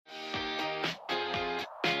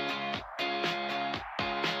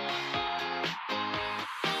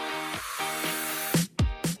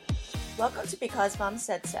Welcome to Because Mom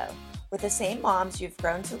Said So, with the same moms you've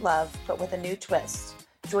grown to love, but with a new twist.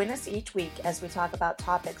 Join us each week as we talk about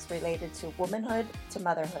topics related to womanhood to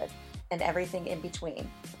motherhood and everything in between.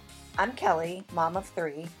 I'm Kelly, mom of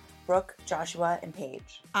 3, Brooke, Joshua, and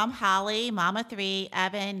Paige. I'm Holly, mom of 3,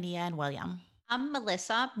 Evan, Nia, and William. I'm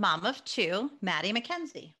Melissa, mom of 2, Maddie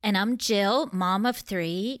Mackenzie. And I'm Jill, mom of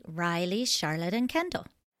 3, Riley, Charlotte, and Kendall.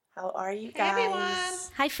 How are you guys? Hey, everyone.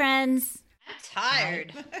 Hi, friends. I'm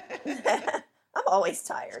tired. I'm always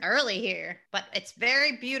tired. It's early here, but it's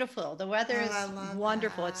very beautiful. The weather is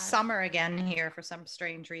wonderful. It's summer again here for some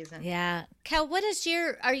strange reason. Yeah. Kel,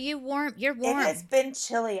 are you warm? You're warm. It has been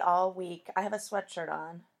chilly all week. I have a sweatshirt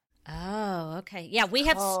on. Oh, okay. Yeah, we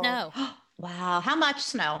have snow. Wow. How much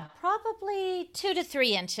snow? Probably 2 to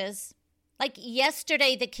 3 inches. Like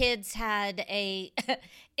yesterday, the kids had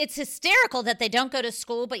it's hysterical that they don't go to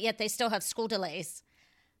school, but yet they still have school delays.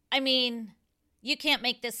 I mean, you can't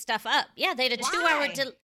make this stuff up. Yeah, they had a 2-hour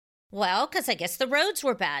delay. Well, because I guess the roads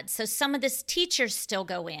were bad. So some of the teachers still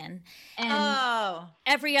go in. And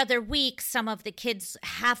every other week, some of the kids,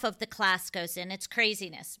 half of the class goes in. It's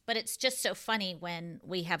craziness. But it's just so funny when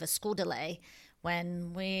we have a school delay,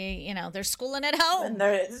 when they're schooling at home.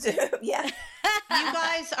 Yeah. You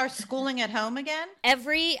guys are schooling at home again?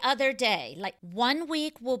 Every other day. Like 1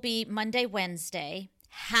 week will be Monday, Wednesday,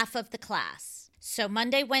 half of the class. So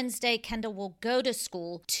Monday, Wednesday, Kendall will go to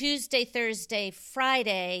school. Tuesday, Thursday,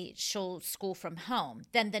 Friday, she'll school from home.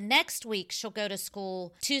 Then the next week, she'll go to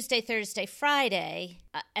school Tuesday, Thursday, Friday,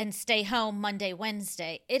 and stay home Monday,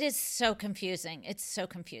 Wednesday. It is so confusing. It's so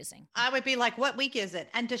confusing. I would be like, what week is it?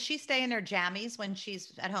 And does she stay in her jammies when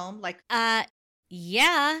she's at home?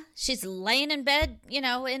 Yeah, she's laying in bed,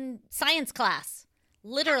 in science class.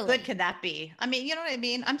 Literally. How good could that be? I mean, you know what I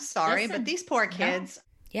mean? I'm sorry, but these poor kids.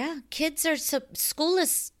 Yeah, kids are school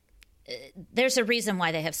is. There's a reason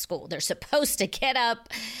why they have school. They're supposed to get up,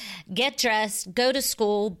 get dressed, go to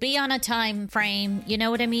school, be on a time frame. You know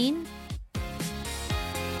what I mean?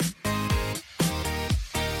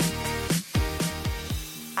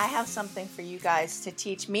 I have something for you guys to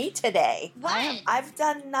teach me today. What? I've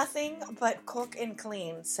done nothing but cook and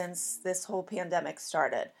clean since this whole pandemic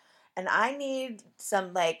started. And I need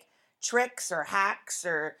some tricks or hacks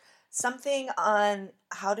or something on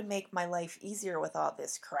how to make my life easier with all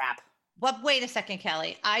this crap. Well, wait a second,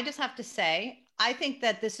 Kelly. I just have to say, I think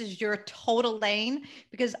that this is your total lane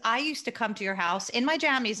because I used to come to your house in my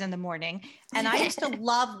jammies in the morning and I used to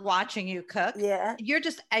love watching you cook. Yeah.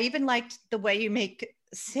 I even liked the way you make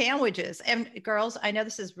sandwiches. And girls, I know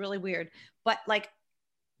this is really weird, but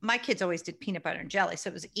my kids always did peanut butter and jelly, so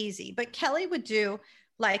it was easy. But Kelly would do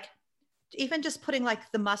even just putting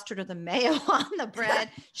the mustard or the mayo on the bread.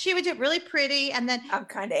 She would do it really pretty. And then I'm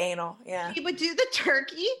kind of anal. Yeah. She would do the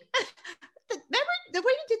turkey. Remember the way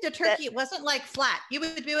you did the turkey? It wasn't flat. You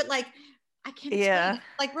would do it I can't explain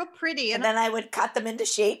it, real pretty. And then I would cut them into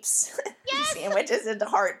shapes. Yes. Sandwiches into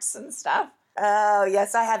hearts and stuff. Oh,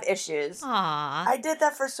 yes, I have issues. Aww. I did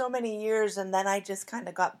that for so many years, and then I just kind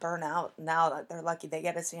of got burnt out. Now they're lucky they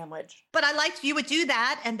get a sandwich. But I liked you would do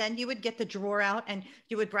that, and then you would get the drawer out, and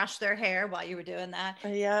you would brush their hair while you were doing that.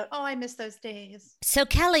 Yeah. Oh, I miss those days. So,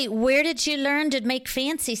 Kelly, where did you learn to make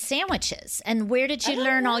fancy sandwiches? And where did you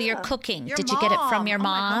learn all your cooking? Did you get it from your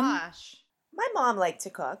mom? Oh, my gosh. My mom liked to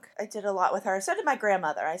cook. I did a lot with her. So did my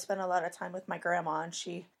grandmother. I spent a lot of time with my grandma, and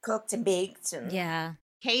she cooked and baked. And Yeah.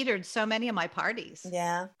 Catered so many of my parties.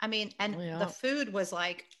 Yeah. I mean, and the food was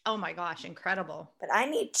oh my gosh, incredible. But I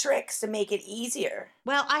need tricks to make it easier.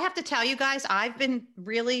 Well, I have to tell you guys, I've been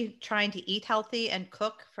really trying to eat healthy and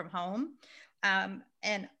cook from home.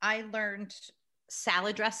 And I learned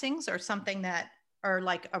salad dressings are something that are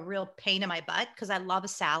a real pain in my butt because I love a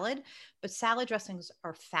salad, but salad dressings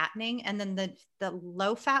are fattening. And then the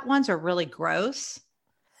low fat ones are really gross.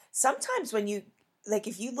 Sometimes when you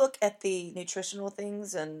if you look at the nutritional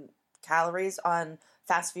things and calories on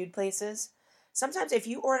fast food places, sometimes if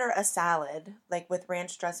you order a salad, with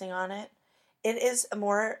ranch dressing on it, it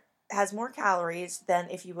has more calories than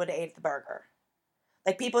if you would have ate the burger.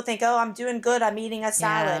 People think, oh, I'm doing good, I'm eating a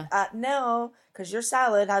salad. Yeah. No, because your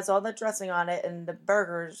salad has all the dressing on it and the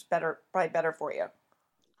burger's probably better for you.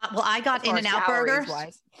 Well, I got In-N-Out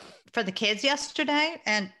burgers for the kids yesterday,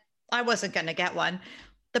 and I wasn't going to get one.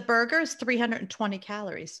 The burger is 320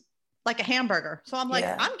 calories, like a hamburger. So I'm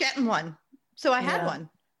I'm getting one. So I had one.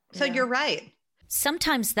 So you're right.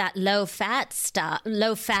 Sometimes that low fat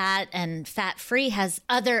and fat free has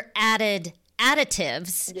other added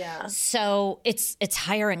additives. Yeah. So it's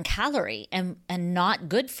higher in calorie and not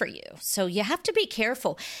good for you. So you have to be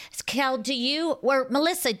careful. Cal,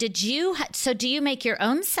 Melissa, do you make your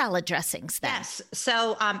own salad dressings then? Yes.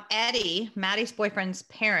 So Eddie, Maddie's boyfriend's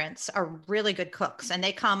parents, are really good cooks, and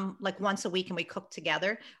they come like once a week and we cook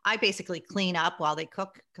together. I basically clean up while they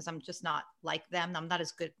cook because I'm just not like them. I'm not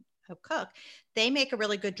as good a cook. They make a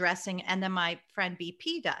really good dressing, and then my friend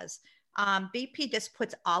BP does. BP just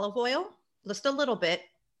puts olive oil, just a little bit,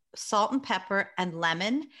 salt and pepper and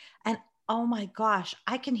lemon. And oh my gosh,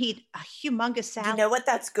 I can eat a humongous salad. You know what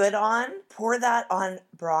that's good on? Pour that on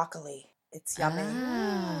broccoli. It's yummy.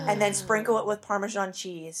 Oh. And then sprinkle it with Parmesan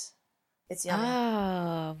cheese. It's yummy.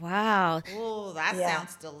 Oh, wow. Ooh, that Yeah.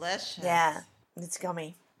 sounds delicious. Yeah, it's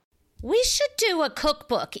yummy. We should do a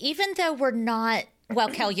cookbook, even though we're not, well,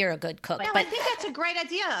 Cal, you're a good cook, No, I but think that's a great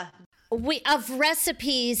idea. of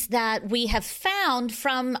recipes that we have found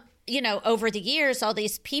from, over the years, all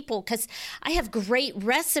these people, because I have great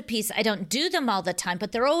recipes. I don't do them all the time,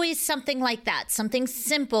 but they're always something like that, something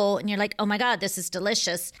simple. And you're like, oh my God, this is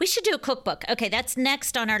delicious. We should do a cookbook. Okay, that's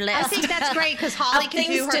next on our list. I think that's great because Holly can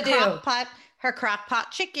do things to her crock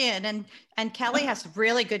pot chicken, and Kelly has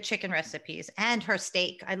really good chicken recipes, and her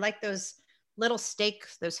steak. I like those little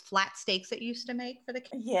steaks, those flat steaks that you used to make for the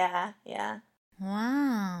kids. Yeah, yeah.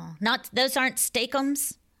 Wow. Those aren't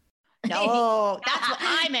steakums? No, that's what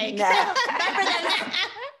I make. No.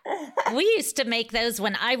 We used to make those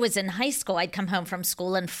when I was in high school. I'd come home from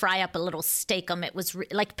school and fry up a little steakum. It was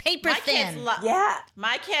like paper My thin. kids Yeah.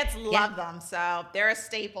 My kids love them, so they're a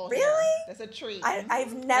staple here. Really? It's a treat.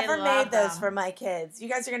 I've never They love made those them. for my kids. You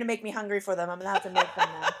guys are going to make me hungry for them. I'm going to have to make them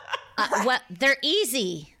now. Well, they're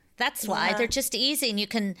easy. That's why Yeah. they're just easy, and you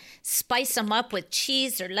can spice them up with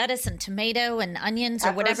cheese or lettuce and tomato and onions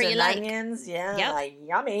or whatever Peppers you and like. Onions, yeah, Yep. like,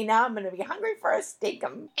 yummy. Now I'm going to be hungry for a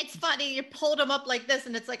steakum. It's funny. You pulled them up like this,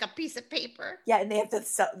 and it's like a piece of paper. Yeah, and they have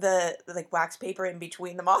the like wax paper in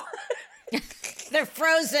between them all. They're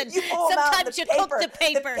frozen. You pull them out, Sometimes you cook the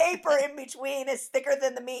paper. The paper in between is thicker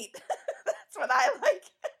than the meat. That's what I like.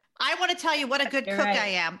 I want to tell you what a good You're cook right. I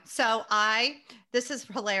am. So this is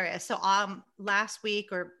hilarious. So last week,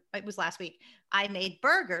 or it was last week, I made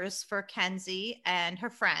burgers for Kenzie and her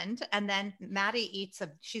friend. And then Maddie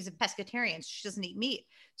she's a pescatarian. So she doesn't eat meat.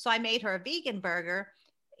 So I made her a vegan burger,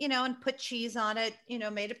 and put cheese on it,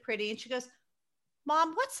 made it pretty. And she goes,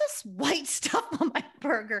 Mom, what's this white stuff on my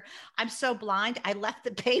burger? I'm so blind. I left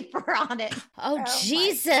the paper on it. Oh, my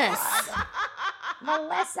Jesus. God.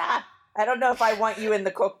 Melissa. I don't know if I want you in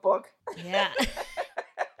the cookbook. Yeah.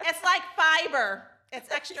 It's like fiber. It's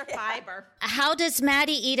extra fiber. How does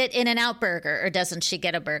Maddie eat at In-N-Out Burger, or doesn't she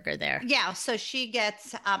get a burger there? Yeah. So she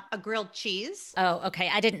gets a grilled cheese. Oh, okay.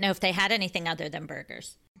 I didn't know if they had anything other than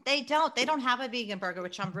burgers. They don't have a vegan burger,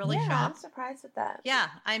 which I'm really I'm shocked. surprised with that. Yeah,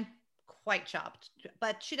 I'm quite shocked.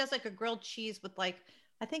 But she does like a grilled cheese with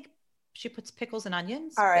I think she puts pickles and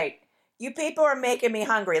onions. All right. You people are making me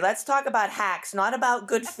hungry. Let's talk about hacks, not about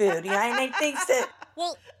good food. I need things that,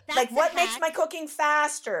 Well, that's like, what a makes hack. my cooking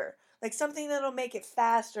faster? Like, something that'll make it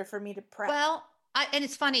faster for me to prep. Well, and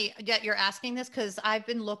it's funny that you're asking this because I've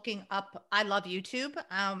been looking up, I love YouTube,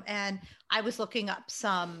 and I was looking up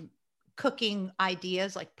some cooking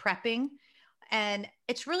ideas like prepping. And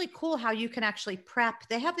it's really cool how you can actually prep.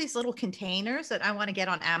 They have these little containers that I want to get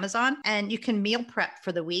on Amazon, and you can meal prep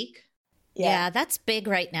for the week. Yeah, that's big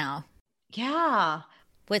right now Yeah.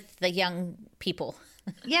 with the young people.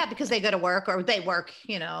 Yeah, because they go to work or they work,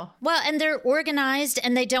 Well, and they're organized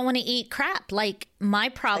and they don't want to eat crap. Like my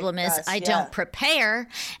problem Like is us, I yeah. don't prepare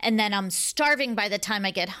and then I'm starving by the time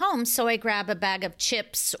I get home. So I grab a bag of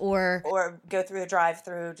chips or go through the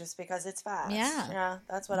drive-through just because it's fast. Yeah. Yeah,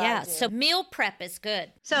 that's what I yeah. do. So meal prep is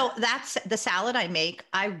good. So that's the salad I make.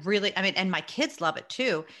 And my kids love it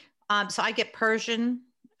too. So I get Persian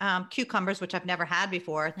cucumbers, which I've never had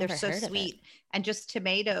before. They're Never so heard of it. sweet, and just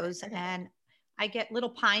tomatoes. And I get little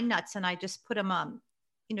pine nuts, and I just put them,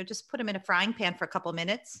 just put them in a frying pan for a couple of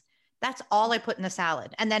minutes. That's all I put in the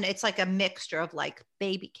salad, and then it's like a mixture of like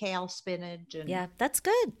baby kale, spinach, and Yeah, that's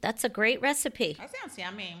good. That's a great recipe. That sounds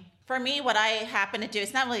yummy. For me, what I happen to do,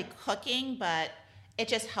 it's not really cooking, but it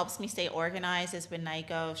just helps me stay organized is when I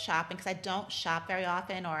go shopping, because I don't shop very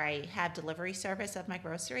often, or I have delivery service of my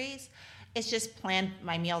groceries. It's just plan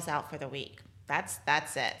my meals out for the week.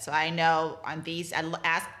 That's it. So I know on these, I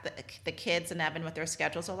ask the kids and Evan what their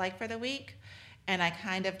schedules are like for the week, and I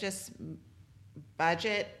kind of just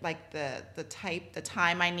budget like the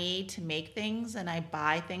time I need to make things, and I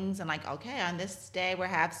buy things and like, okay, on this day we're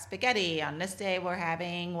having spaghetti, on this day we're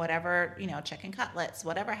having whatever, chicken cutlets,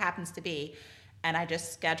 whatever happens to be. and I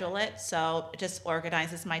just schedule it. So it just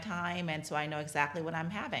organizes my time. And so I know exactly what I'm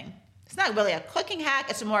having. It's not really a cooking hack.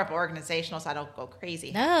 It's more of organizational, so I don't go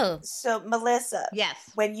crazy. No. So, Melissa. Yes.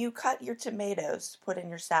 When you cut your tomatoes to put in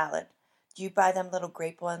your salad, do you buy them little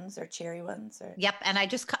grape ones or cherry ones? Or Yep. And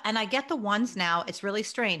I get the ones now. It's really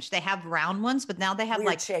strange. They have round ones, but now they have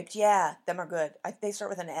weird shaped. Yeah, them are good. They start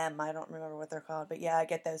with an M. I don't remember what they're called, but yeah, I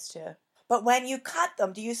get those too. But when you cut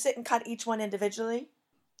them, do you sit and cut each one individually?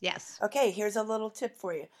 Yes. Okay, here's a little tip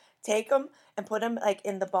for you. Take them and put them like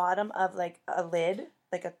in the bottom of like a lid,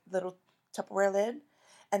 like a little Tupperware lid,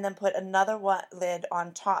 and then put another lid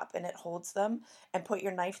on top, and it holds them, and put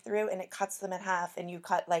your knife through, and it cuts them in half, and you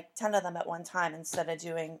cut like 10 of them at one time instead of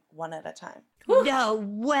doing one at a time. No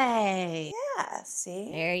way. Yeah, see?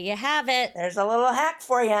 There you have it. There's a little hack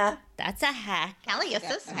for you. That's a hack. Kelly, you're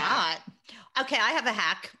so smart. Okay, I have a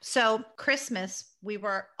hack. So Christmas, we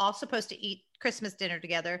were all supposed to eat Christmas dinner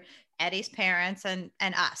together, Eddie's parents and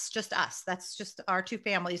us, just us. That's just our two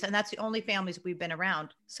families. And that's the only families we've been around.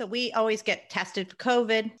 So we always get tested for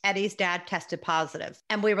COVID. Eddie's dad tested positive.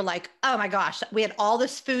 And we were like, oh my gosh, we had all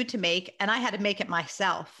this food to make and I had to make it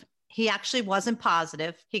myself. He actually wasn't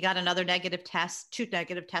positive. He got another negative test, 2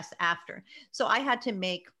 negative tests after. So I had to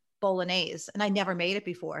make bolognese and I never made it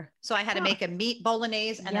before. So I had to make a meat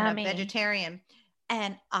bolognese and Yummy. then a vegetarian.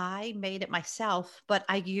 And I made it myself, but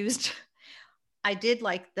I did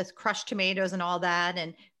like the crushed tomatoes and all that.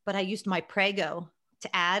 But I used my Prego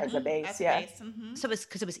to add. As a base, That's a yeah. base. Mhm. So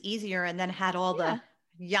it was easier and then had all the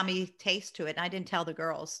yummy taste to it. And I didn't tell the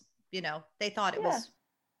girls, they thought it was.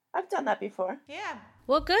 I've done that before. Yeah.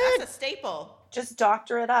 Well, good. That's a staple. Just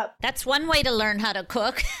doctor it up. That's one way to learn how to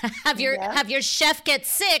cook. have your chef get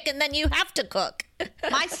sick and then you have to cook.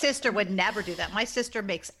 My sister would never do that. My sister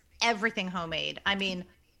makes everything homemade. I mean,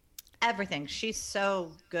 everything. She's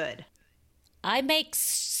so good. I make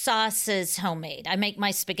sauces homemade. I make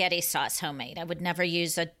my spaghetti sauce homemade. I would never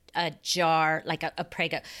use a jar like a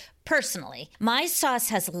Prego. Personally, my sauce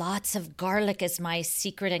has lots of garlic as my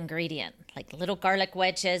secret ingredient, like little garlic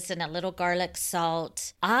wedges and a little garlic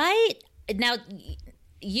salt. Now,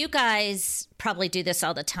 you guys probably do this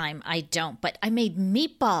all the time. I don't, but I made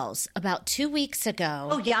meatballs about 2 weeks ago.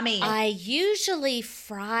 Oh, yummy. I usually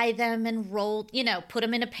fry them and roll, put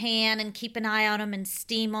them in a pan and keep an eye on them and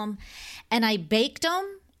steam them. And I baked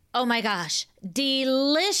them. Oh my gosh,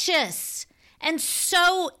 delicious and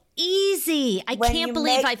so easy. I can't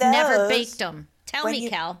believe I've never baked them. Tell me,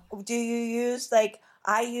 Cal. Do you use I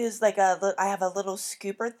have a little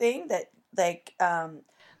scooper thing that like an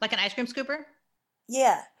ice cream scooper?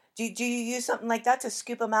 Yeah. Do you use something like that to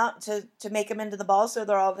scoop them out to make them into the balls so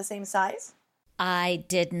they're all the same size? I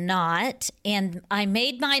did not. And I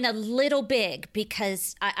made mine a little big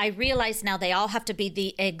because I realize now they all have to be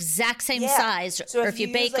the exact same size. So or if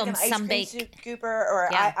you bake them, some bake. Scooper, or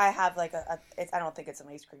I have I don't think it's an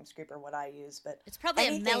ice cream scooper what I use, but It's probably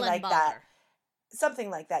a melon like baller. that. Something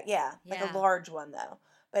like that, yeah. Like Yeah. a large one though.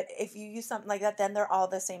 But if you use something like that, then they're all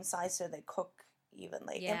the same size so they cook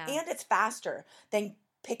evenly. Yeah. And it's faster than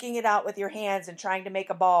picking it out with your hands and trying to make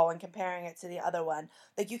a ball and comparing it to the other one.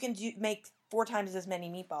 Like you can make 4 times as many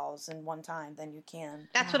meatballs in one time than you can.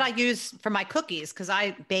 That's what I use for my cookies because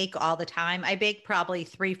I bake all the time. I bake probably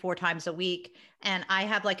 3-4 times a week. And I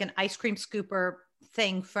have like an ice cream scooper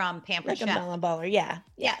thing from Pampered Like Chef. a melon baller, yeah.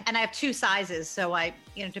 Yeah. And I have 2 sizes. So it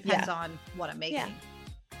depends on what I'm making. Yeah.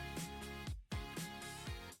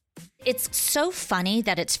 It's so funny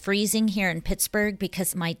that it's freezing here in Pittsburgh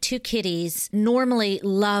because my 2 kitties normally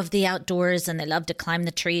love the outdoors and they love to climb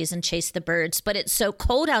the trees and chase the birds, but it's so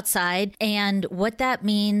cold outside. And what that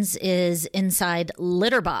means is inside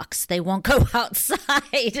litter box. They won't go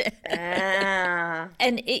outside.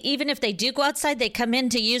 And even if they do go outside, they come in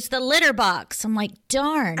to use the litter box. I'm like,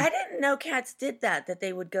 darn. I didn't know cats did that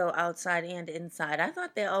they would go outside and inside. I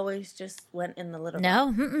thought they always just went in the litter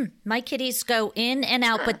box. No, my kitties go in and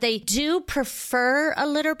out, but they do prefer a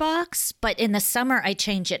litter box. But in the summer, I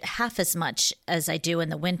change it half as much as I do in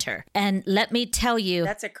the winter. And let me tell you,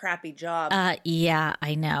 That's a crappy job. yeah,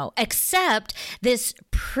 I know. Except this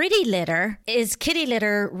pretty litter is kitty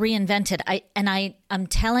litter reinvented. I'm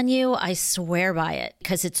telling you, I swear by it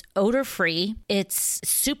because it's odor free. It's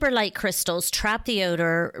super light crystals, trap the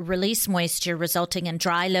odor, release moisture, resulting in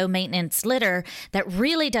dry, low maintenance litter that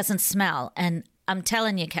really doesn't smell. And I'm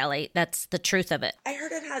telling you, Kelly, that's the truth of it. I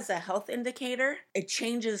heard it has a health indicator. It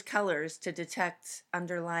changes colors to detect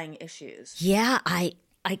underlying issues. Yeah, I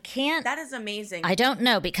can't. That is amazing. I don't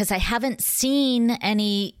know because I haven't seen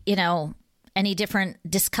any, any different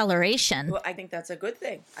discoloration. Well, I think that's a good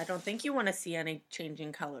thing. I don't think you want to see any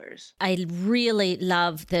changing colors. I really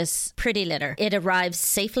love this Pretty Litter. It arrives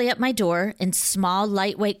safely at my door in small,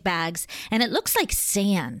 lightweight bags, and it looks like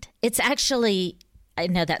sand. It's actually, I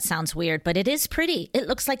know that sounds weird, but it is pretty. It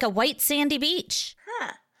looks like a white sandy beach.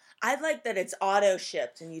 Huh. I like that it's auto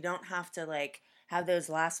shipped and you don't have to have those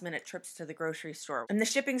last minute trips to the grocery store. And the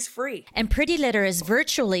shipping's free. And Pretty Litter is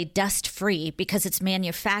virtually dust free because it's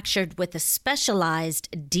manufactured with a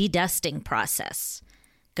specialized de-dusting process.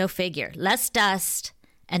 Go figure. Less dust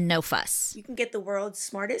and no fuss. You can get the world's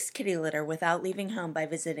smartest kitty litter without leaving home by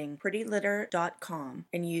visiting prettylitter.com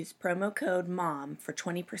and use promo code MOM for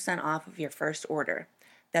 20% off of your first order.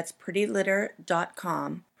 That's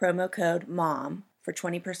prettylitter.com, promo code MOM for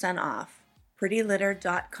 20% off.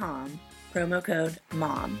 prettylitter.com, promo code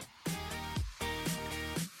MOM.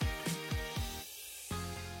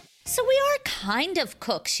 So we are kind of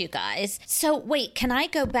cooks, you guys. So wait, can I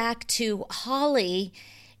go back to Holly?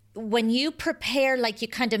 When you prepare, you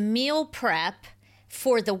kind of meal prep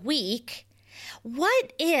for the week,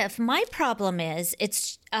 what if my problem is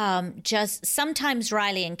it's just sometimes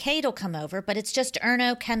Riley and Kate will come over, but it's just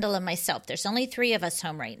Erno, Kendall, and myself. There's only 3 of us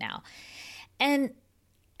home right now. And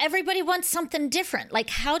everybody wants something different.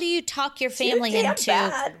 How do you talk your family into?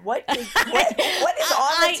 Bad. What is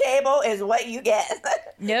on the table is what you get.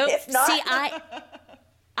 Nope. If not, see,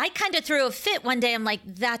 I kind of threw a fit one day. I'm like,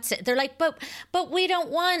 that's it. They're like, but we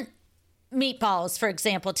don't want meatballs, for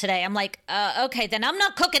example, today. I'm like, okay, then I'm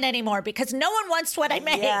not cooking anymore because no one wants what I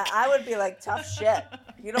make. Yeah, I would be like, tough shit.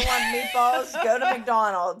 You don't want meatballs? Go to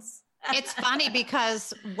McDonald's. It's funny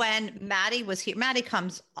because when Maddie was here, Maddie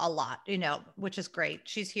comes a lot, which is great.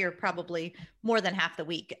 She's here probably more than half the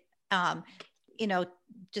week,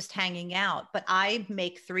 just hanging out. But I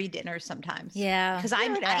make 3 dinners sometimes. Yeah. Because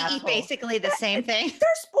I eat basically the same thing.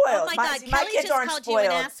 They're spoiled. Oh my God, my Kelly kids just aren't called spoiled. you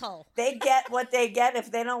an asshole. They get what they get.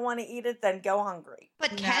 If they don't want to eat it, then go hungry.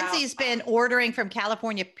 But Kenzie's been ordering from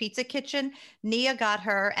California Pizza Kitchen. Nia got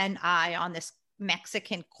her and I on this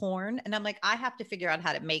Mexican corn. And I'm like, I have to figure out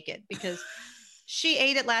how to make it because she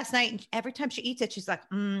ate it last night. And every time she eats it, she's like,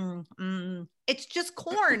 it's just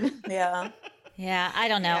corn. Yeah. Yeah. I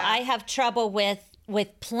don't know. Yeah. I have trouble with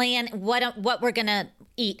plan what we're going to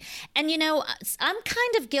eat. And, I'm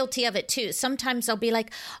kind of guilty of it too. Sometimes I'll be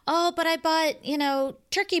like, oh, but I bought,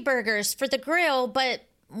 turkey burgers for the grill, but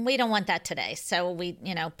we don't want that today. So we,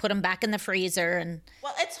 put them back in the freezer and.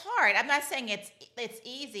 Well, it's hard. I'm not saying it's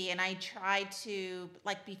easy. And I try to,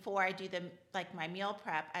 before I do my meal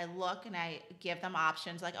prep, I look and I give them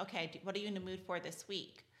options okay, what are you in the mood for this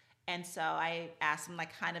week? And so I ask them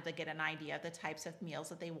kind of to get an idea of the types of meals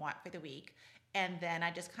that they want for the week. And then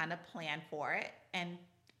I just kind of plan for it and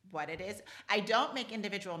what it is. I don't make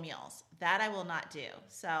individual meals. That I will not do.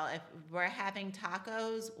 So if we're having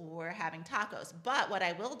tacos, we're having tacos. But what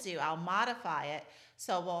I will do, I'll modify it.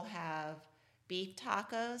 So we'll have beef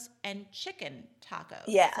tacos and chicken tacos.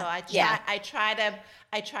 Yeah. So I try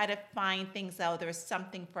to find things though. There's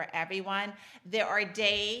something for everyone. There are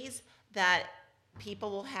days that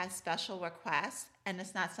people will have special requests and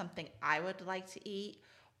it's not something I would like to eat.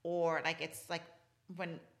 Or it's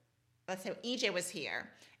when, let's say EJ was here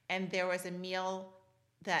and there was a meal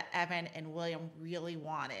that Evan and William really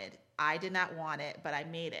wanted. I did not want it, but I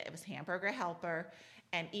made it. It was Hamburger Helper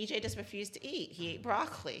and EJ just refused to eat. He ate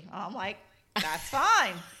broccoli. I'm like, that's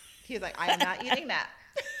fine. He's like, I am not eating that.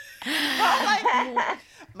 I'm like,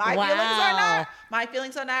 my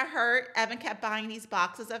feelings are not hurt. Evan kept buying these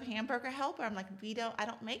boxes of Hamburger Helper. I'm like, I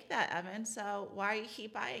don't make that, Evan. So why you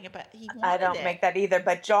keep buying it? But he wanted it. I don't make that either,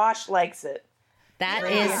 but Josh likes it. That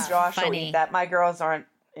Ruby is and Josh will funny. eat that. My girls aren't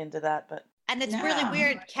into that, but. And it's really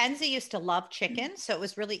weird. Kenzie used to love chicken, so it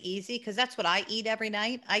was really easy because that's what I eat every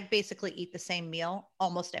night. I basically eat the same meal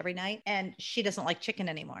almost every night, and she doesn't like chicken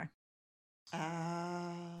anymore.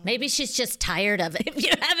 Maybe she's just tired of it if you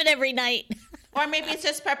have it every night. Or maybe it's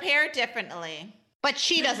just prepared differently. But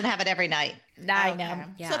she doesn't have it every night. I know.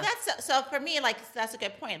 Yeah. So for me, that's a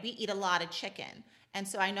good point. We eat a lot of chicken. And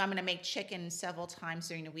so I know I'm going to make chicken several times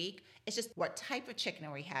during the week. It's just what type of chicken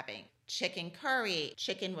are we having? Chicken curry,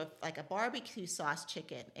 chicken with a barbecue sauce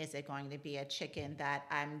chicken. Is it going to be a chicken that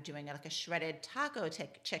I'm doing a shredded taco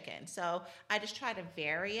chicken? So I just try to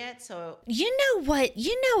vary it. So you know what?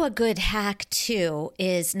 A good hack too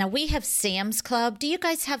is now we have Sam's Club. Do you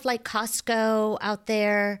guys have Costco out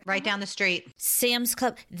there? Right down the street. Sam's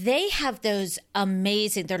Club. They have those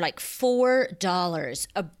amazing. They're $4.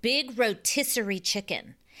 A big rotisserie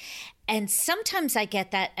chicken. And sometimes I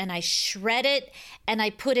get that and I shred it and I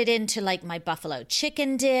put it into like my buffalo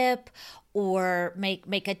chicken dip or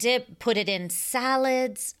make a dip, put it in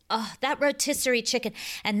salads. Oh, that rotisserie chicken.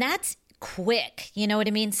 And that's quick. You know what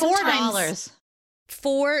I mean? $4.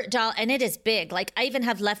 $4, and it is big. Like I even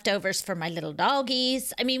have leftovers for my little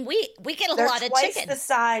doggies. I mean, we get a They're lot of twice chicken. the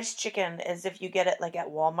size chicken as if you get it like at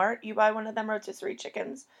Walmart. You buy one of them rotisserie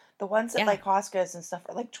chickens. The ones at like Costco's and stuff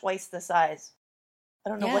are like twice the size. I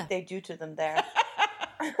don't know what they do to them there.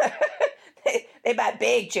 they buy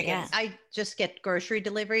big chickens. Yeah. I just get grocery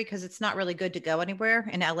delivery because it's not really good to go anywhere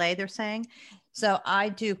in LA, they're saying. So I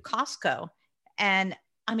do Costco. And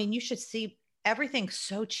I mean, you should see everything's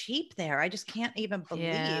so cheap there. I just can't even believe.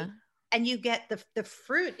 Yeah. And you get the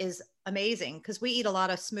fruit is amazing because we eat a lot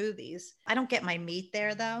of smoothies. I don't get my meat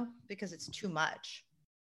there though because it's too much.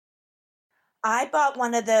 I bought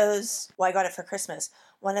one of those. Well, I got it for Christmas.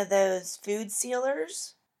 One of those food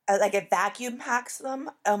sealers. Like it vacuum packs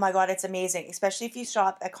them. Oh my God, it's amazing. Especially if you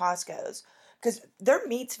shop at Costco's. Because their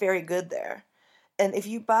meat's very good there. And if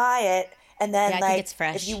you buy it, and then I like think it's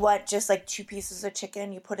fresh. if you want just like 2 pieces of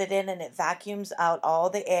chicken, you put it in and it vacuums out all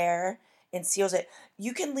the air and seals it.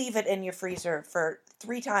 You can leave it in your freezer for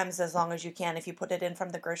 3 times as long as you can if you put it in from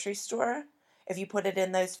the grocery store. If you put it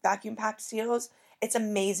in those vacuum packed seals, it's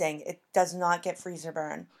amazing. It does not get freezer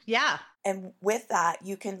burn. Yeah. And with that,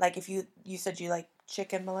 you can like if you said you like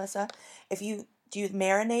chicken, Melissa. Do you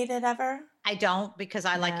marinate it ever? I don't because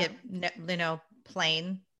I like it,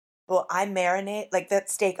 plain. Well, I marinate, like that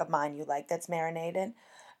steak of mine you like that's marinated.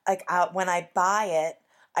 Like when I buy it,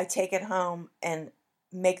 I take it home and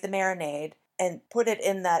make the marinade and put it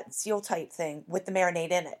in that seal tight thing with the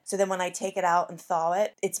marinade in it. So then when I take it out and thaw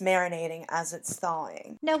it, it's marinating as it's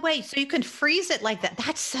thawing. No way. So you can freeze it like that.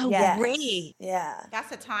 That's so great. Yeah.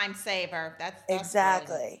 That's a time saver. That's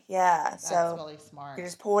exactly. Really, yeah. That's so really smart. You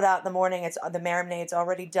just pull it out in the morning. It's the marinade's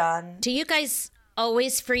already done. Do you guys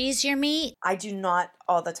always freeze your meat? I do not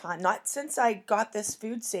all the time. Not since I got this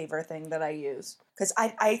food saver thing that I use. Because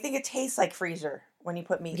I think it tastes like freezer when you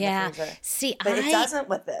put meat in the freezer. See, but it doesn't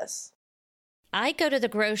with this. I go to the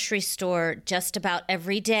grocery store just about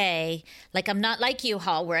every day. Like I'm not like you,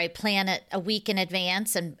 Hall, where I plan it a week in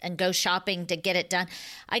advance and go shopping to get it done.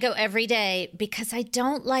 I go every day because I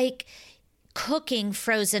don't like cooking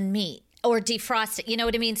frozen meat or defrost it. You know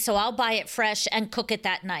what I mean? So I'll buy it fresh and cook it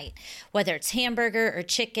that night, whether it's hamburger or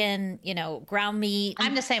chicken, ground meat.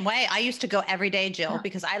 I'm the same way. I used to go every day, Jill,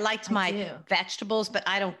 because I liked my vegetables, but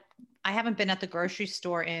I haven't been at the grocery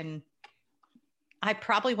store I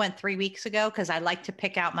probably went 3 weeks ago because I like to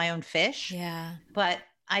pick out my own fish. Yeah. But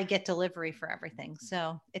I get delivery for everything.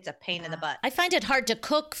 So it's a pain in the butt. I find it hard to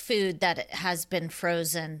cook food that has been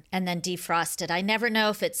frozen and then defrosted. I never know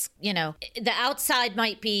if it's, the outside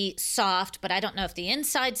might be soft, but I don't know if the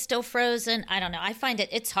inside's still frozen. I don't know. I find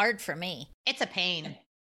it's hard for me. It's a pain.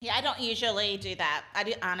 Yeah, I don't usually do that.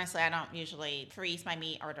 Honestly, I don't usually freeze my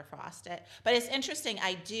meat or defrost it. But it's interesting.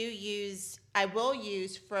 I will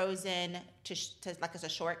use frozen to like as a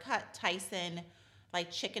shortcut, Tyson, like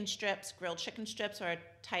chicken strips, grilled chicken strips, or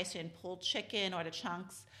Tyson pulled chicken or the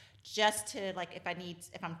chunks, just to like if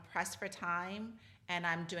I'm pressed for time and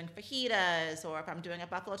I'm doing fajitas or if I'm doing a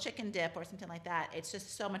buffalo chicken dip or something like that. It's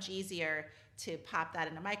just so much easier to pop that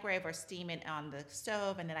in the microwave or steam it on the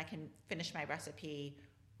stove, and then I can finish my recipe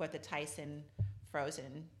with the Tyson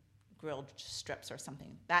frozen grilled strips or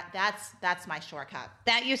something. That's my shortcut.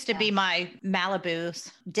 That used to be my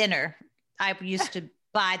Malibu's dinner. I used to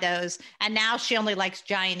buy those, and now she only likes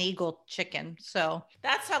Giant Eagle chicken. So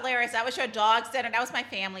that's hilarious. That was your dog's dinner. That was my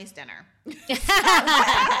family's dinner.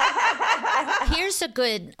 Here's a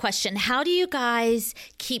good question. How do you guys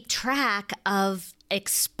keep track of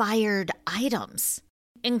expired items,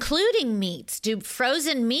 including meats? Do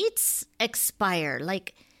frozen meats expire?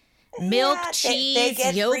 Like milk, cheese, they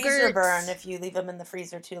get yogurt? Freezer burn if you leave them in the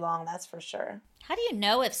freezer too long. That's for sure. How do you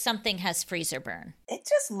know if something has freezer burn? It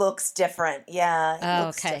just looks different. Yeah, it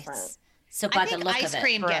looks different. So by I think the look ice of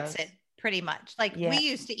cream it, gets it pretty much. Like we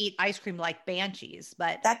used to eat ice cream like Banshees,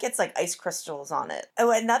 but that gets like ice crystals on it.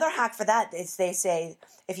 Oh, another hack for that is they say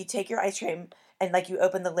if you take your ice cream and like you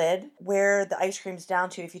open the lid where the ice cream's down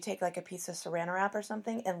to, if you take like a piece of saran wrap or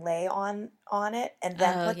something and lay on it and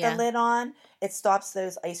then put the lid on, it stops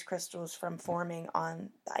those ice crystals from forming on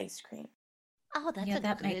the ice cream. oh, that's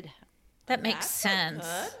that makes sense.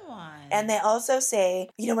 A good one. And they also say,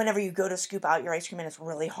 whenever you go to scoop out your ice cream and it's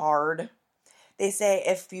really hard, they say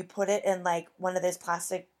if you put it in like one of those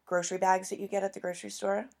plastic grocery bags that you get at the grocery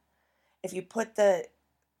store, if you put the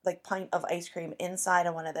like pint of ice cream inside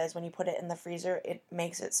of one of those, when you put it in the freezer, it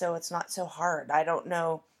makes it so it's not so hard. I don't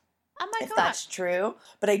know. Oh my if God. that's true.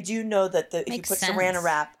 But I do know that if you Makes put sense. Saran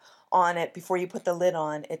wrap on it before you put the lid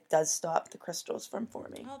on, it does stop the crystals from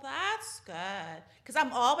forming. Oh, that's good. Because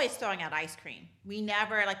I'm always throwing out ice cream. We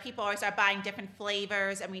never, like, people always are buying different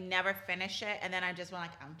flavors and we never finish it. And then I just went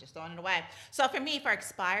like, I'm just throwing it away. So for me, for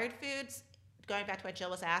expired foods, going back to what Jill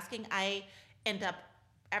was asking, I end up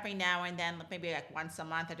every now and then, maybe like once a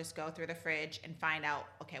month, I just go through the fridge and find out,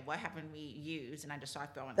 okay, what haven't we used? And I just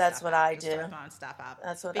start throwing That's stuff what out. I Just do. start throwing stuff out.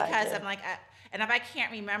 That's what I because do. I'm like, and if I can't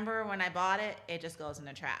remember when I bought it, it just goes in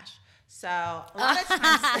the trash. So a lot of times,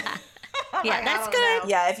 Yeah, that's I don't good. know.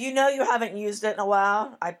 Yeah, if you know you haven't used it in a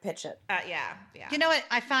while, I pitch it. Yeah. You know what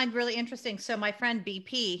I find really interesting? So my friend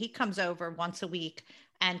BP, he comes over once a week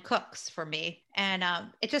and cooks for me. And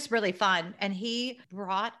it's just really fun. And he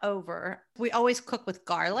brought over, we always cook with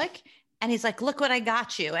garlic. And he's like, look what I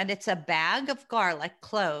got you. And it's a bag of garlic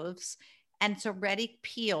cloves and it's already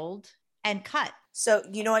peeled and cut. So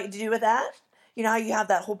you know what you do with that? You know how you have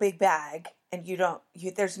that whole big bag and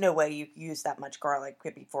there's no way you use that much garlic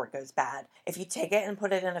before it goes bad. If you take it and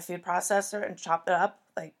put it in a food processor and chop it up,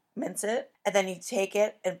 like mince it, and then you take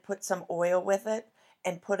it and put some oil with it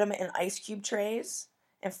and put them in ice cube trays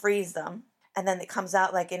and freeze them. And then it comes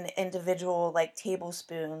out like in individual like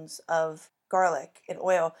tablespoons of garlic and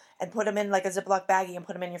oil, and put them in like a Ziploc baggie and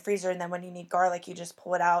put them in your freezer. And then when you need garlic, you just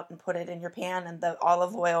pull it out and put it in your pan, and the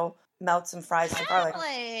olive oil melts and fries the garlic.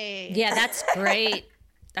 Really? Yeah, that's great.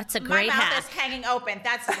 That's a great My mouth hack. is hanging open.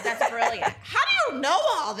 That's brilliant. How do you know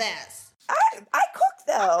all this? I cook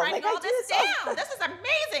though. Writing Like, I all do this all- down. This is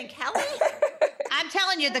amazing, Kelly. I'm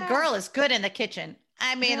telling you, the girl is good in the kitchen.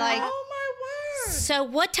 I mean, like, Oh my word. So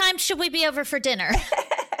what time should we be over for dinner?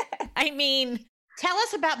 I mean, tell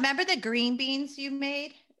us about, remember the green beans you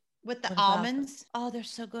made with the What about almonds? Oh, they're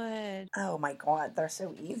so good. Oh my god, they're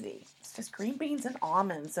so easy. It's just green beans and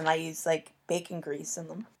almonds, and I use like bacon grease in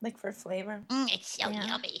them, like for flavor. It's so Yeah.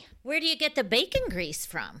 yummy. where do you get the bacon grease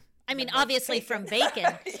from? I mean, obviously from bacon,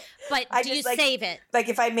 but I do you just, like- save it? Like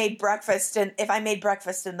if I made breakfast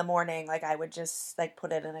in the morning, like I would just like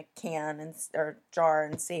put it in a can or jar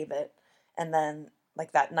and save it, and then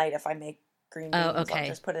like that night if I make green beans, Oh, okay. I'll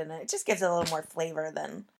just put it in. It just gives it a little more flavor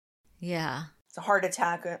than. Yeah. It's a heart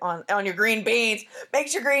attack on your green beans.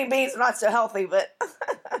 Makes your green beans not so healthy, but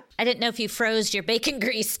I didn't know if you froze your bacon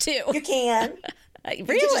grease too. you can. You can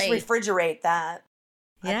Really? just refrigerate that.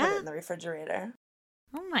 I put Yeah? it in the refrigerator.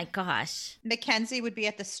 Oh my gosh. Mackenzie would be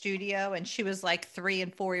at the studio and she was like 3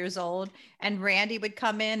 and 4 years old. And Randy would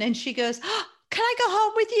come in and she goes, oh, can I go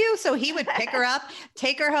home with you? So he would pick her up,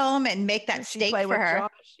 take her home and make that She'd steak play for with her. Josh,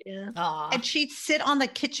 yeah. Aw. And she'd sit on the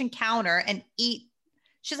kitchen counter and eat.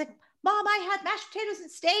 She's like, Mom, I had mashed potatoes and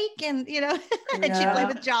steak and, and she'd play Yeah.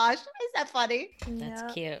 with Josh. Is that funny?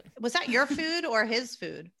 That's cute. Was that your food or his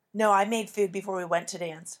food? No, I made food before we went to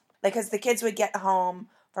dance. Like, because the kids would get home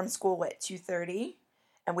from school at 2:30,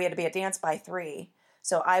 and we had to be at dance by 3.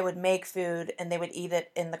 So I would make food, and they would eat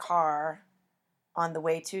it in the car on the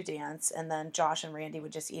way to dance, and then Josh and Randy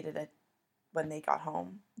would just eat it when they got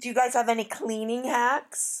home. Do you guys have any cleaning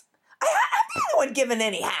hacks? I'm not the one giving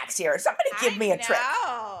any hacks here. Somebody give me a trick.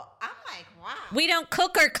 No. I'm like, wow. We don't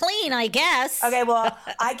cook or clean, I guess. Okay, well,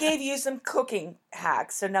 I gave you some cooking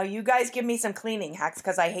hacks, so now you guys give me some cleaning hacks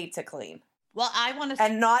because I hate to clean. Well, I want to.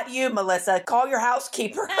 And not you, Melissa. Call your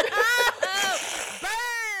housekeeper. Oh,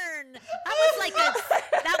 burn!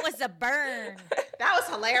 That was a burn. That was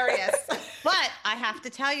hilarious. But I have to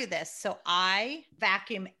tell you this. So I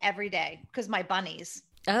vacuum every day because my bunnies.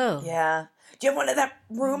 Oh. Yeah. Do you have one of them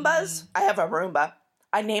Roombas? I have a Roomba.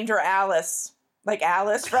 I named her Alice. Like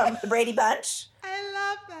Alice from the Brady Bunch. I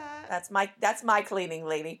love that. That's my cleaning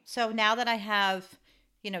lady. So now that I have,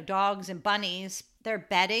 dogs and bunnies, their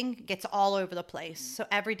bedding gets all over the place. So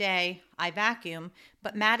every day I vacuum.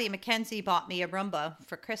 But Maddie and Mackenzie bought me a Roomba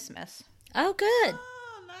for Christmas. Oh, good.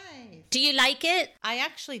 Oh, nice. Do you like it? I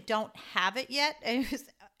actually don't have it yet.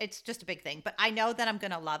 It's just a big thing, but I know that I'm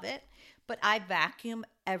going to love it. But I vacuum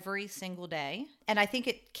every single day. And I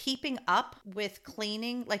think keeping up with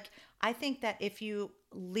cleaning, I think that if you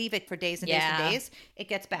leave it for days and days Yeah. and days, it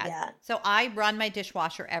gets bad. Yeah. So I run my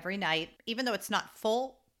dishwasher every night, even though it's not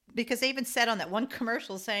full, because they even said on that one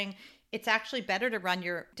commercial saying it's actually better to run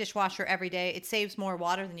your dishwasher every day. It saves more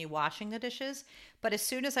water than you washing the dishes. But as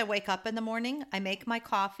soon as I wake up in the morning, I make my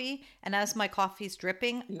coffee. And as my coffee's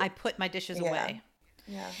dripping, I put my dishes Yeah. away.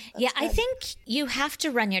 Yeah. Yeah, I think you have to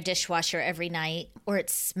run your dishwasher every night or it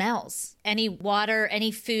smells. Any water,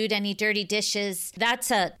 any food, any dirty dishes.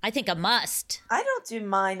 That's I think a must. I don't do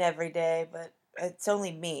mine every day, but it's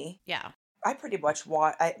only me. Yeah. I pretty much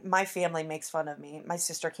wash. My family makes fun of me. My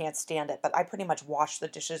sister can't stand it, but I pretty much wash the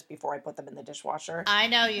dishes before I put them in the dishwasher. I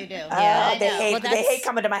know you do. Yeah, they hate. Well, they hate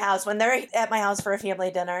coming to my house when they're at my house for a family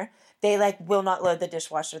dinner. They like will not load the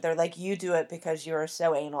dishwasher. They're like, you do it because you're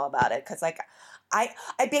so anal about it. Because like, I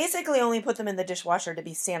basically only put them in the dishwasher to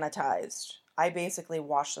be sanitized. I basically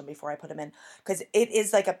wash them before I put them in because it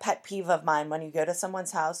is like a pet peeve of mine when you go to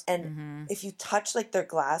someone's house and if you touch like their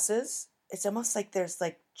glasses, it's almost like there's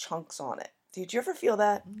like chunks on it. Did you ever feel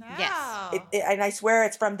that? No. Yes. And I swear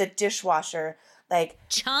it's from the dishwasher. Like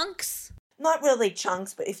Chunks? not really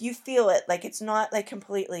chunks, but if you feel it, like it's not like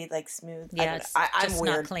completely like smooth. Yeah, it's I'm just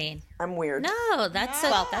weird. not clean. I'm weird. No, that's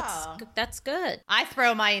No. that's good. I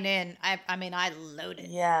throw mine in. I mean, I load it.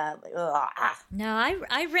 Yeah. Like, No,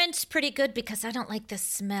 I rinse pretty good because I don't like the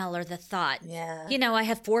smell or the thought. Yeah. You know, I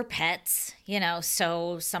have 4 pets, you know,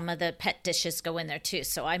 so some of the pet dishes go in there too.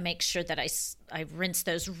 So I make sure that I rinse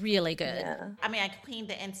those really good. Yeah. I mean, I clean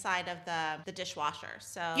the inside of the dishwasher.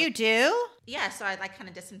 So You do? yeah, so I like kind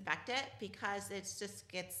of disinfect it because it's just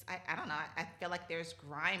gets. I don't know. I feel like there's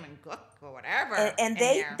grime and gook or whatever. And in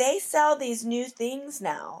they there. they sell these new things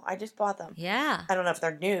now. I just bought them. Yeah. I don't know if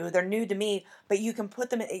they're new. They're new to me, but you can put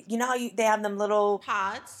them in. You know how they have them little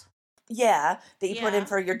pods. that you put in Yeah.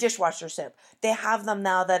 for your dishwasher soap. They have them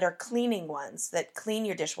now that are cleaning ones that clean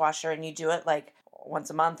your dishwasher, and you do it like once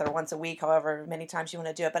a month or once a week, however many times you want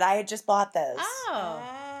to do it. But I had just bought those, Oh,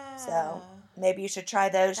 so maybe you should try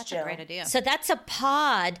those, that's Jill. a great idea. So that's a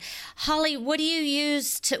pod. Holly, what do you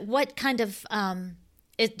use to, what kind of,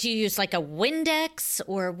 do you use like a Windex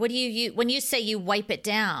or what do you use, when you say you wipe it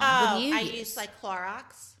down, what do you I use? use like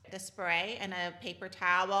Clorox, the spray, and a paper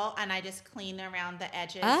towel, and I just clean around the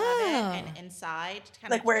edges of Oh. it and inside.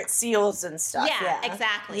 Kind Like where it seals and stuff. Yeah, Yeah,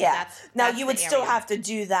 exactly. Yeah. That's- Now that's you the would still area. have to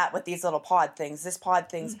do that with these little pod things. This pod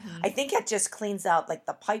things, I think it just cleans out like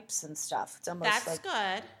the pipes and stuff. It's almost That's like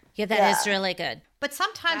good. Yeah, that is Yeah. really good. But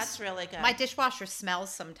sometimes That's really good. my dishwasher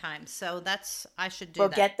smells sometimes, so I should do well,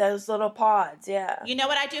 that. get those little pods. Yeah. You know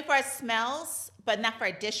what I do for smells, but not for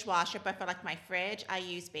a dishwasher, but for like my fridge, I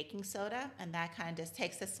use baking soda, and that kind of just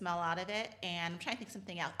takes the smell out of it. And I'm trying to think of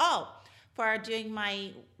something else. Oh, for doing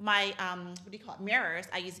my what do you call it, mirrors,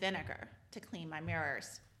 I use vinegar to clean my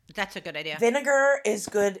mirrors. That's a good idea. Vinegar is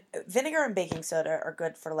good. Vinegar and baking soda are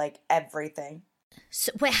good for like everything.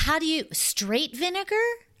 So wait, how do you, straight vinegar?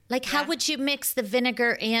 Like how Yeah. would you mix the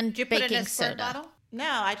vinegar and Do you put it in baking a squirt soda? bottle? No,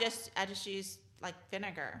 I just use like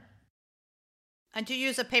vinegar. And do you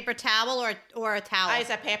use a paper towel or a towel? I use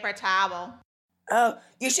a paper towel. Oh,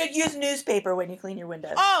 you should use newspaper when you clean your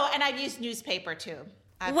windows. Oh, and I use newspaper too.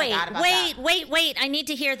 I Wait, forgot about wait, that. wait. I need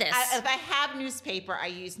to hear this. If I have newspaper, I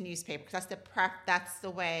use newspaper because that's the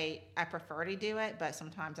way I prefer to do it. But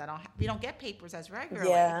sometimes I don't. We don't get papers as regularly.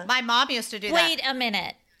 Yeah. My mom used to do that. Wait a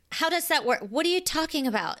minute. How does that work? What are you talking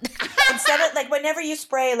about? Instead of like whenever you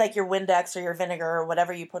spray like your Windex or your vinegar or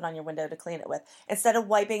whatever you put on your window to clean it with, instead of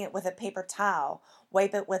wiping it with a paper towel,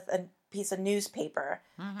 wipe it with a piece of newspaper,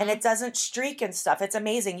 and it doesn't streak and stuff. It's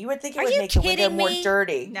amazing. You would think it Are would you make the window kidding more me?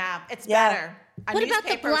 dirty. No, it's Yeah. better. A What about the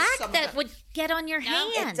newspaper is black some that good- would get on your No,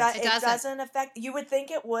 hand? It doesn't. doesn't affect. You would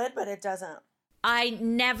think it would, but it doesn't. I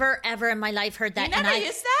never ever in my life heard that. You never and I,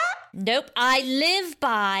 used that? Nope. I live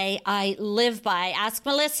by. Ask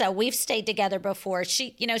Melissa. We've stayed together before.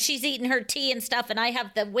 She's eating her tea and stuff, and I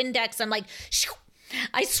have the Windex. I'm like, shoo,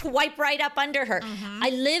 I swipe right up under her. I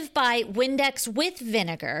live by Windex with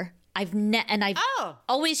vinegar. I've Oh.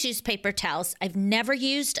 always used paper towels. I've never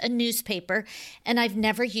used a newspaper, and I've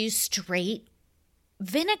never used straight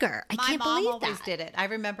vinegar. I My can't mom believe always that. did it. I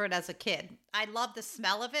remember it as a kid. I love the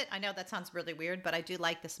smell of it. I know that sounds really weird, but I do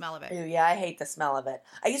like the smell of it. Ooh, yeah, I hate the smell of it.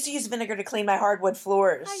 I used to use vinegar to clean my hardwood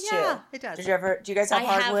floors yeah, too. it does. Did you ever? Do you guys have I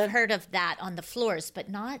hardwood? have heard of that on the floors, but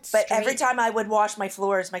not. But every straight. time I would wash my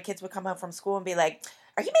floors, my kids would come home from school and be like,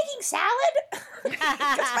 "Are you making salad?" Because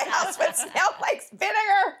my house would smell like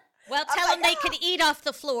vinegar. Well, I'm tell like, them they could eat off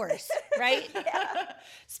the floors, right?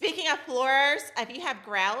 Speaking of floors, if you have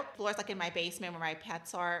grout, floors like in my basement where my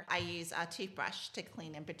pets are, I use a toothbrush to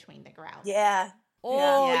clean in between the grout. Yeah.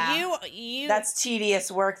 Oh, Yeah. you. That's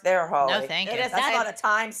tedious work there, Holly. No, thank you. It is That's that- not a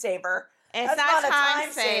time saver. It's That's not a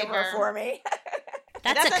time saver saver. for me.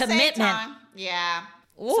 that's It a doesn't say commitment. time. Yeah.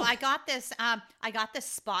 Ooh. So I got this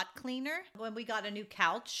spot cleaner when we got a new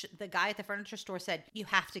couch. The guy at the furniture store said, "You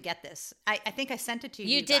have to get this." I think I sent it to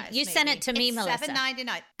you. You did. Guys, You sent maybe. it to me, It's Melissa.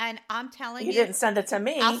 $7.99, and I'm telling You you, didn't send it to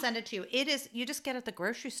me. I'll send it to you. It is. You just get it at the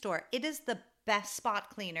grocery store. It is the best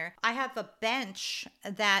spot cleaner. I have a bench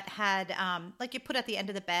that had like you put at the end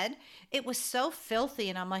of the bed. It was so filthy,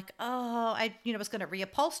 and I'm like, oh, I was going to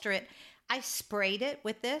reupholster it. I sprayed it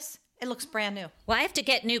with this. It looks brand new. Well, I have to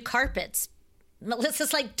get new carpets.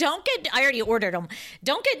 Melissa's like, I already ordered them.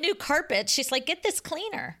 Don't get new carpets. She's like, get this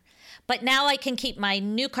cleaner. But now I can keep my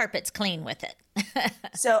new carpets clean with it.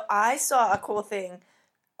 So I saw a cool thing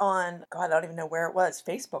on, God, I don't even know where it was,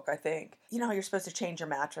 Facebook, I think. You know how you're supposed to change your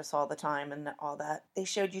mattress all the time and all that? They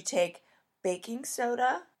showed you take baking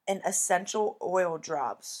soda and essential oil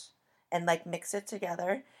drops and like mix it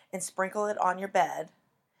together and sprinkle it on your bed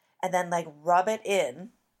and then like rub it in.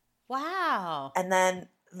 Wow. And then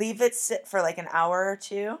leave it sit for like an hour or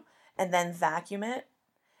two and then vacuum it.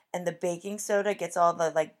 And the baking soda gets all the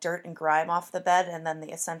like dirt and grime off the bed, and then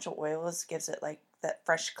the essential oils gives it like that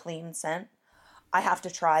fresh, clean scent. I have to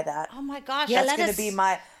try that. Oh my gosh. Yeah, That's going to be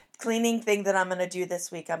my cleaning thing that I'm going to do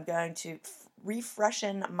this week. I'm going to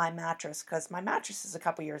refreshen my mattress because my mattress is a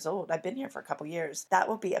couple years old. I've been here for a couple years. That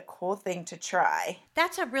would be a cool thing to try.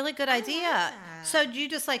 That's a really good idea. So do you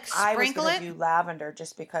just like I was sprinkle going it? to do lavender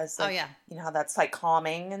just because, like, you know how that's like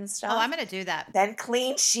calming and stuff. Oh, I'm going to do that. Then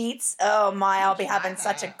clean sheets. Oh my, I'll be having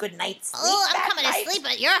such a good night's sleep. Oh, I'm that coming night. to sleep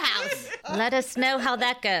at your house. Let us know how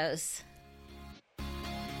that goes.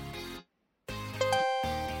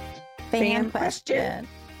 Fan question.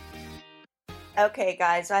 Okay,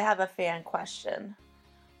 guys, I have a fan question.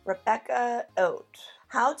 Rebecca Oat,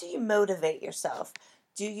 how do you motivate yourself?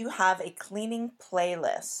 Do you have a cleaning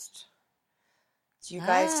playlist? Do you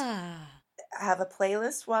guys have a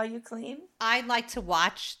playlist while you clean? I like to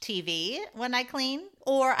watch TV when I clean,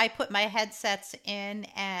 or I put my headsets in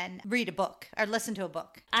and read a book or listen to a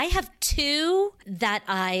book. I have two that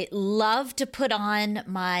I love to put on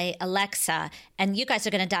my Alexa, and you guys are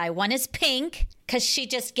going to die. One is Pink, because she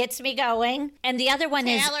just gets me going. And the other one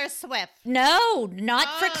is... Taylor Swift. No, not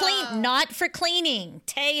for cleaning.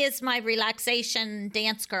 Tay is my relaxation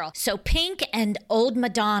dance girl. So Pink and Old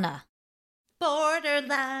Madonna.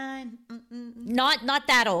 Borderline. Not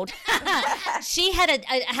that old. She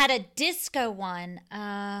had a disco one.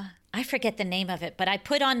 I forget the name of it, but I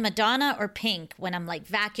put on Madonna or Pink when I'm like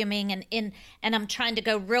vacuuming and I'm trying to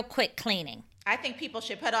go real quick cleaning. I think people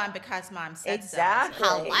should put on Because Mom Said Exactly.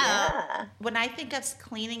 So. Yeah. When I think of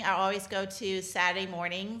cleaning, I always go to Saturday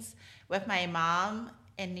mornings with my mom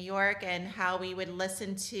in New York and how we would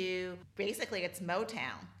listen to, basically it's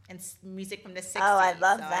Motown and music from the 60s. Oh, I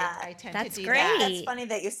love so that. I tend That's to do great. that. That's funny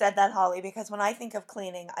that you said that, Holly, because when I think of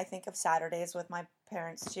cleaning, I think of Saturdays with my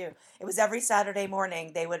parents too. It was every Saturday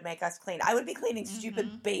morning they would make us clean. I would be cleaning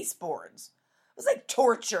stupid baseboards. It was like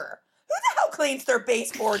torture. Who the hell cleans their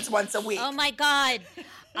baseboards once a week? Oh my God.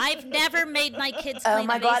 I've never made my kids clean Oh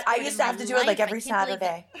my a God, I baseboard used in to have my to do it like life. every I can't believe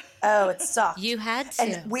Saturday. Oh, it sucked. You had to.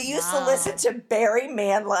 And we used to Wow. listen to Barry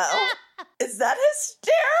Manilow. Is that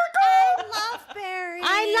hysterical? I love Barry.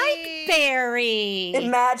 I like Barry.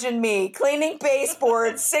 Imagine me cleaning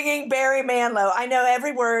baseboards, singing Barry Manilow. I know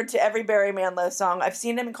every word to every Barry Manilow song. I've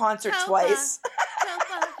seen him in concert twice.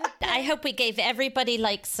 I hope we gave everybody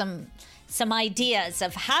like some ideas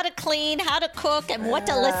of how to clean, how to cook, and what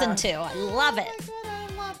to listen to. I love it. I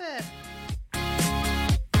love it.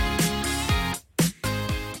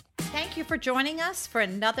 Thank you for joining us for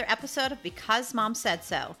another episode of Because Mom Said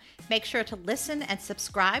So. Make sure to listen and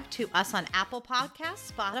subscribe to us on Apple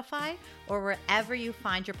Podcasts, Spotify, or wherever you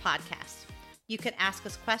find your podcasts. You can ask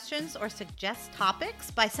us questions or suggest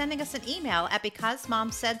topics by sending us an email at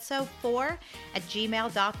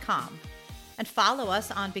becausemomsaidso4@gmail.com. And follow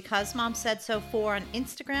us on Because Mom Said So 4 on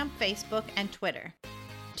Instagram, Facebook, and Twitter.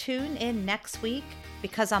 Tune in next week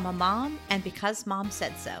because I'm a mom and because Mom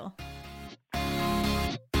said so.